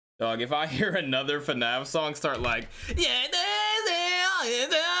Dog, if I hear another FNAF song start like, yeah,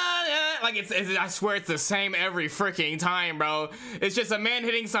 like it's I swear it's the same every freaking time, bro. It's just a man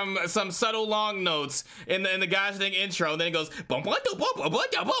hitting some subtle long notes in the gosh dang intro, and then it goes like,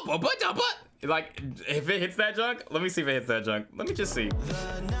 if it hits that junk, let me see if it hits that junk. Let me just see.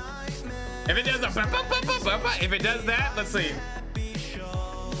 If it does if it does that, let's see.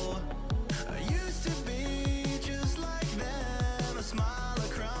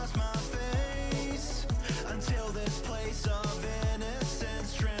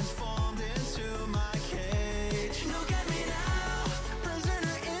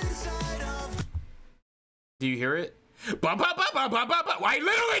 Do you hear it? I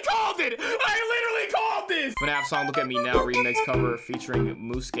literally called it! I literally called this! FNAF Song Look At Me Now remix cover featuring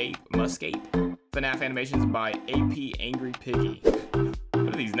Muscape. FNAF Animations by AP Angry Piggy. What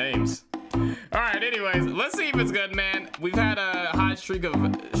are these names? Alright, anyways, let's see if it's good, man. We've had a hot streak of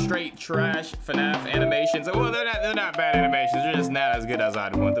straight trash FNAF animations. Well, they're not bad animations. They're just not as good as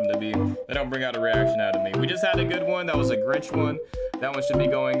I'd want them to be. They don't bring out a reaction out of me. We just had a good one. That was a Grinch one. That one should be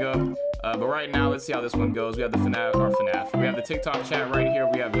going up. But right now, let's see how this one goes. We have the FNAF. We have the TikTok chat right here.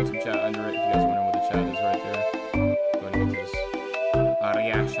 We have YouTube chat under it. If you guys wondering what the chat is right there. Go ahead and get this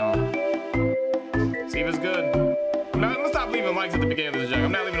reaction. See if it's good. I'm gonna stop leaving likes at the beginning of this junk.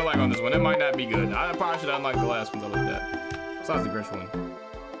 I'm not leaving a like on this one. It might not be good. I probably should unlike the last ones I looked at. Besides the Grinch one.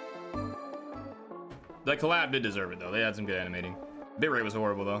 The collab did deserve it though. They had some good animating. Bitrate was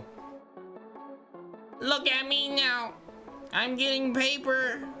horrible though. Look at me now. I'm getting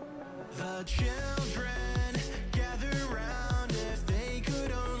paper. The children gather round if they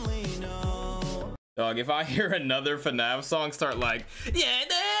could only know. Dog, if I hear another FNAF song start like, yeah,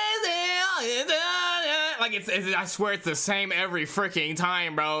 like it's I swear it's the same every freaking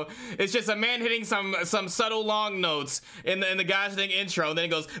time, bro. It's just a man hitting some subtle long notes in the gosh dang intro, and then it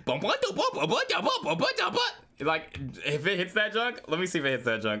goes like, if it hits that junk, let me see if it hits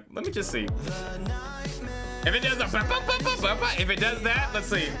that junk. Let me just see. If it does if it does that, let's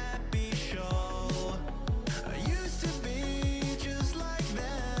see.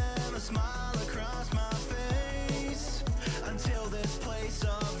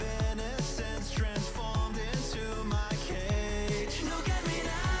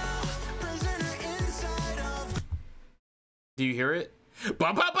 Do you hear it? I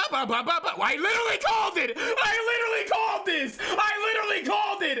literally called it! I literally called this! I literally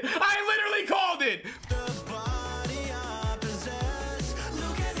called it! I literally called it!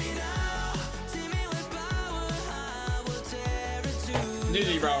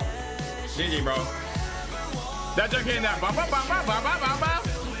 GG, bro. GG, bro. That junk in that.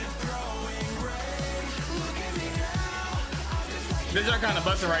 This junk kind of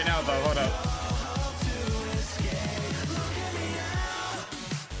busting right now, though. Hold up.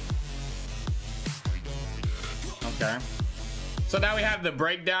 Okay. So now we have the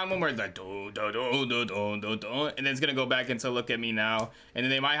breakdown one where it's like do, do, do, do, do, do, do, and then it's gonna go back into Look At Me Now, and then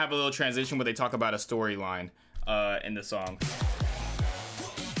they might have a little transition where they talk about a storyline in the song.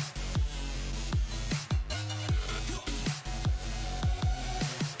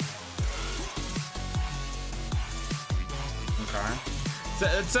 Okay.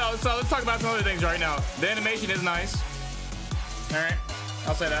 So let's talk about some other things right now. The animation is nice. All right,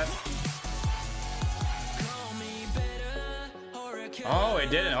 I'll say that. Oh, it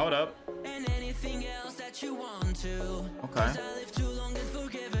didn't. Hold up. Okay.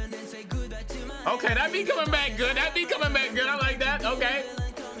 Okay, that be coming back good. That be coming back good. I like that. Okay.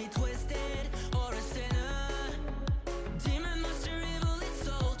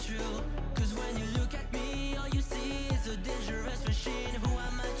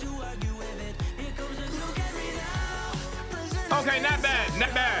 Okay, not bad.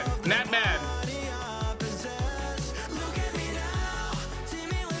 Not bad. Not bad.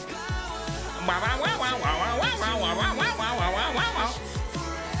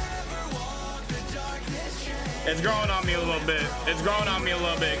 It's growing on me a little bit. It's growing on me a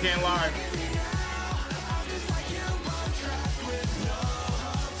little bit. Can't lie.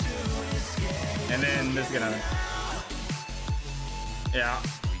 And then this is gonna. Yeah.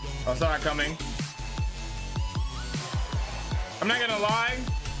 I saw it coming. I'm not gonna lie.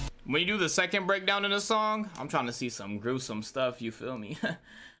 When you do the second breakdown in the song, I'm trying to see some gruesome stuff. You feel me?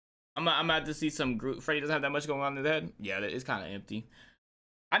 I'm about to see some Freddy doesn't have that much going on in his head. Yeah, it's kind of empty.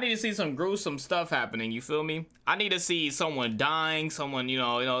 I need to see some gruesome stuff happening. You feel me? I need to see someone dying, someone,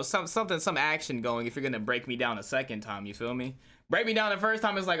 some action going. If you're gonna break me down a second time, you feel me? Break me down the first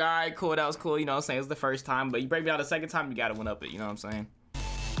time, it's like, all right, cool, that was cool. You know what I'm saying? It's the first time, but you break me down the second time, you gotta one up it. You know what I'm saying?